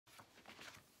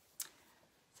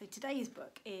So today's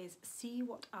book is See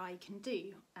What I Can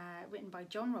Do, written by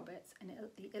Jon Roberts, and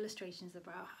the illustrations are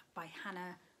by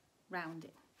Hannah Rounding.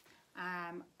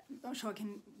 I'm not sure I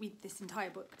can read this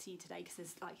entire book to you today because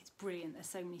it's brilliant. There's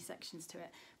so many sections to it,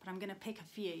 but I'm going to pick a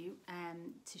few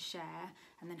to share,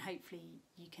 and then hopefully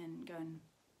you can go and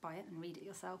buy it and read it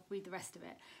yourself, read the rest of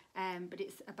it. But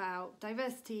it's about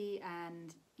diversity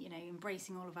and, you know,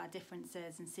 embracing all of our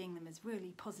differences and seeing them as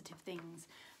really positive things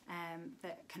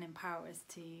that can empower us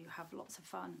to have lots of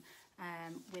fun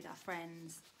with our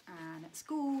friends and at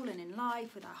school and in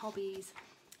life with our hobbies.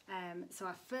 So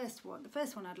the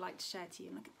first one I'd like to share to you,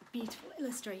 and look at the beautiful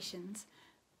illustrations,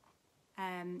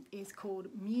 is called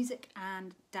Music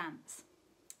and Dance.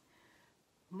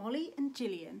 Molly and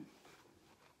Gillian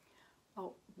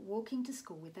are walking to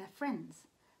school with their friends.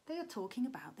 They are talking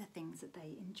about the things that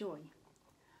they enjoy.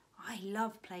 I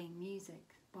love playing music,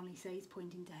 Molly says,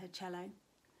 pointing to her cello.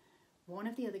 One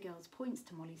of the other girls points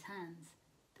to Molly's hands.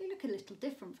 They look a little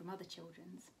different from other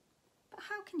children's. But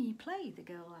how can you play? The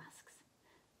girl asks.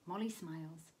 Molly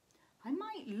smiles. I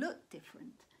might look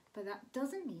different, but that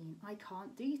doesn't mean I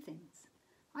can't do things.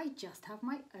 I just have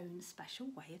my own special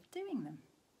way of doing them.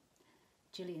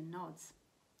 Gillian nods.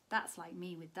 That's like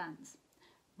me with dance.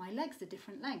 My legs are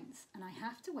different lengths and I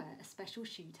have to wear a special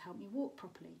shoe to help me walk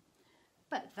properly.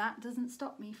 But that doesn't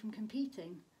stop me from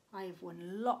competing. I have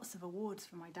won lots of awards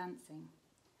for my dancing.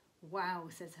 Wow,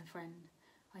 says her friend.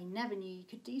 I never knew you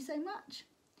could do so much.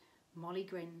 Molly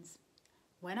grins.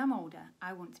 When I'm older,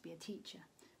 I want to be a teacher,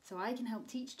 so I can help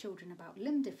teach children about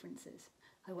limb differences.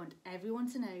 I want everyone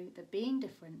to know that being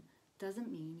different doesn't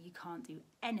mean you can't do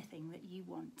anything that you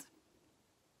want.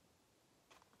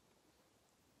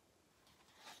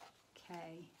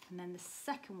 Okay, and then the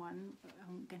second one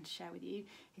I'm going to share with you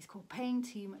is called Paying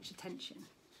Too Much Attention.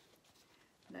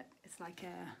 Look, it's like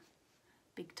a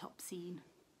big top scene.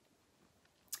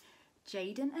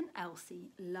 Jaden and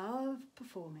Elsie love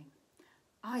performing.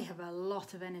 I have a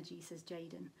lot of energy, says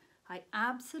Jaden. I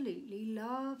absolutely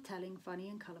love telling funny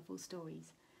and colourful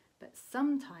stories, but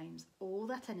sometimes all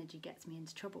that energy gets me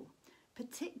into trouble,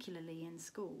 particularly in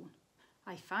school.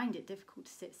 I find it difficult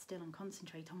to sit still and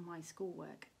concentrate on my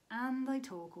schoolwork, and I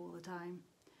talk all the time.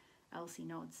 Elsie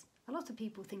nods. A lot of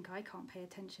people think I can't pay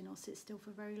attention or sit still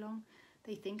for very long.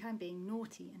 They think I'm being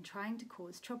naughty and trying to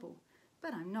cause trouble,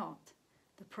 but I'm not.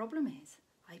 The problem is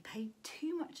I pay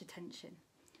too much attention.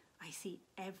 I see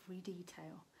every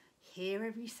detail, hear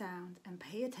every sound, and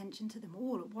pay attention to them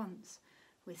all at once.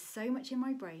 With so much in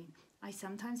my brain, I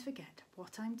sometimes forget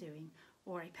what I'm doing,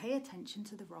 or I pay attention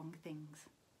to the wrong things.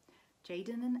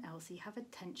 Jaden and Elsie have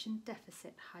attention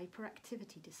deficit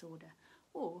hyperactivity disorder,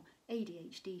 or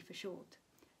ADHD for short.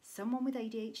 Someone with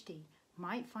ADHD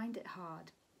might find it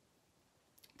hard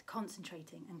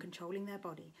concentrating and controlling their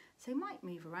body, so might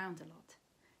move around a lot.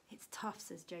 It's tough,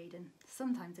 says Jaden.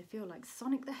 Sometimes I feel like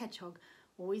Sonic the Hedgehog,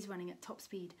 always running at top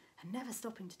speed and never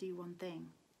stopping to do one thing.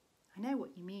 I know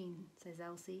what you mean, says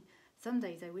Elsie. Some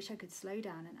days I wish I could slow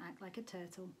down and act like a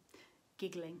turtle.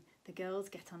 Giggling, the girls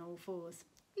get on all fours.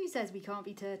 Who says we can't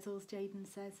be turtles, Jaden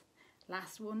says.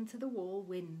 Last one to the wall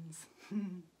wins.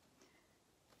 And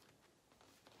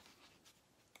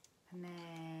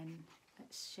then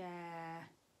let's share...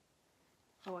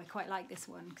 Oh, I quite like this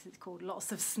one because it's called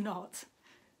Lots of Snot.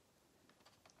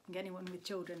 I think anyone with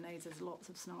children knows there's lots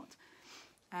of snot.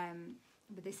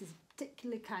 But this is a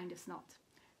particular kind of snot.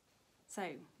 So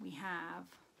we have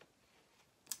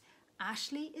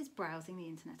Ashley is browsing the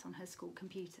internet on her school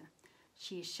computer.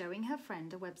 She is showing her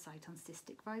friend a website on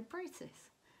cystic fibrosis.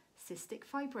 Cystic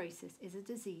fibrosis is a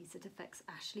disease that affects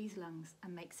Ashley's lungs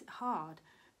and makes it hard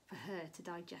for her to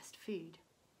digest food.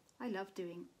 I love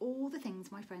doing all the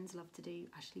things my friends love to do,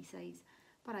 Ashley says,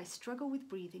 but I struggle with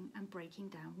breathing and breaking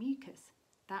down mucus.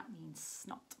 That means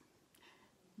snot.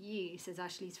 You, says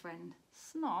Ashley's friend.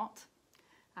 Snot?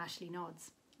 Ashley nods.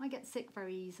 I get sick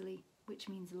very easily, which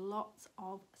means lots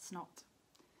of snot.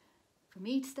 For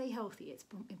me to stay healthy, it's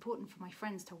important for my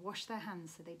friends to wash their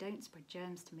hands so they don't spread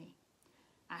germs to me.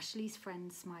 Ashley's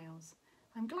friend smiles.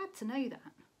 I'm glad to know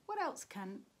that. What else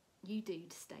can you do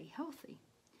to stay healthy?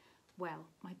 Well,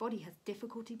 my body has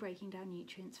difficulty breaking down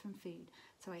nutrients from food,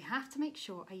 so I have to make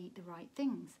sure I eat the right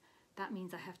things. That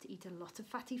means I have to eat a lot of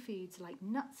fatty foods like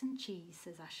nuts and cheese,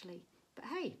 says Ashley. But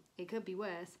hey, it could be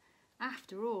worse.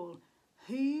 After all,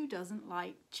 who doesn't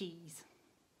like cheese?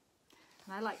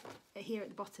 And I like here at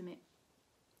the bottom it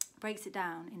breaks it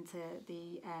down into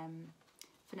the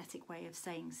phonetic way of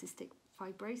saying cystic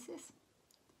fibrosis,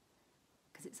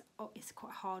 because it's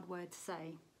quite a hard word to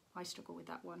say. I struggle with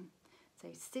that one. So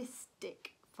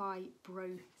cystic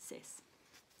fibrosis.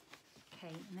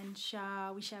 Okay, and then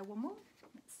shall we share one more?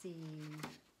 Let's see.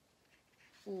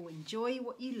 or enjoy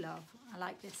what you love. I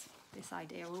like this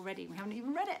idea already. We haven't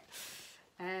even read it.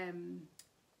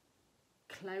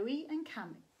 Chloe,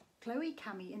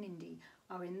 Cammy and Indy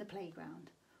are in the playground.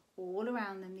 All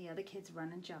around them the other kids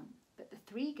run and jump, but the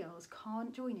three girls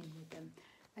can't join in with them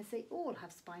as they all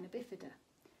have spina bifida.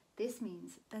 This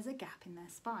means there's a gap in their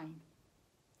spine.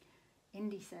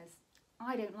 Indy says,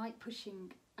 I don't like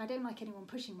anyone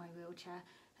pushing my wheelchair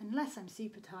unless I'm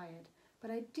super tired, but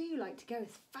I do like to go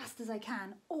as fast as I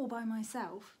can all by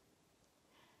myself.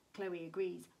 Chloe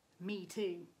agrees, me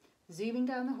too. Zooming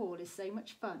down the hall is so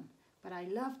much fun, but I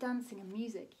love dancing and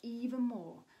music even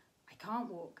more. I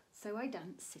can't walk, so I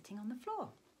dance sitting on the floor.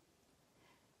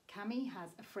 Cammy has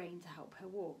a frame to help her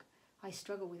walk. I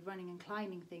struggle with running and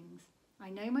climbing things. I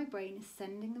know my brain is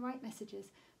sending the right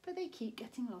messages, but they keep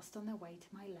getting lost on their way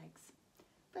to my legs.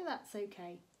 But that's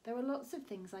okay. There are lots of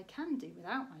things I can do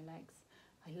without my legs.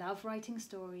 I love writing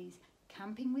stories,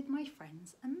 camping with my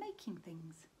friends and making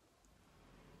things.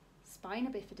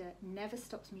 Spina bifida never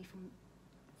stops me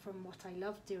from what I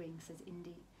love doing, says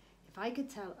Indy. If I could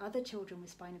tell other children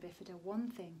with spina bifida one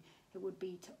thing, it would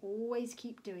be to always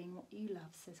keep doing what you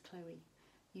love, says Chloe.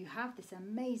 You have this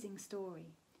amazing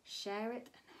story. Share it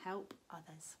and help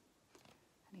others.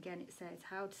 And again it says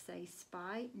how to say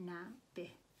spina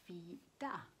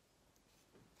bifida.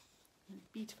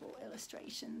 Beautiful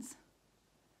illustrations.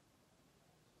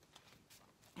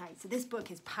 Okay, so this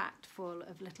book is packed full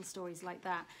of little stories like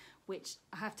that, which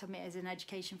I have to admit is an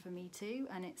education for me too,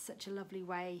 and it's such a lovely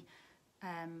way,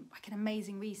 like an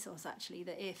amazing resource actually,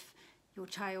 that if your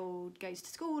child goes to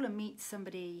school and meets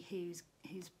somebody who's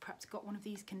perhaps got one of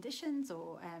these conditions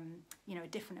or you know, a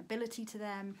different ability to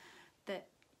them, that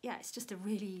yeah, it's just a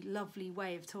really lovely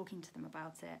way of talking to them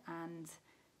about it. And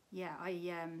yeah,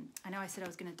 I know I said I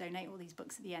was going to donate all these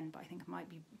books at the end, but I think I might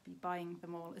be buying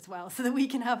them all as well so that we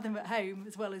can have them at home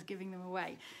as well as giving them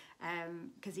away.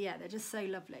 Because yeah, they're just so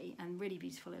lovely and really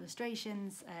beautiful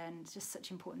illustrations and just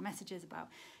such important messages about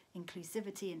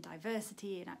inclusivity and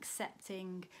diversity and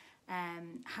accepting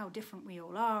how different we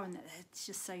all are, and that it's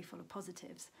just so full of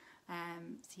positives.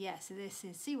 So this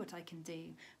is See What I Can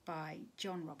Do by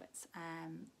Jon Roberts.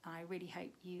 I really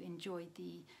hope you enjoyed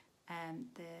the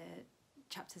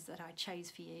chapters that I chose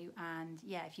for you, and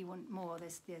yeah, if you want more,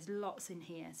 there's lots in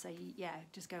here, so yeah,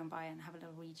 just go and buy it and have a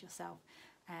little read yourself.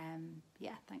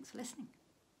 Yeah, thanks for listening.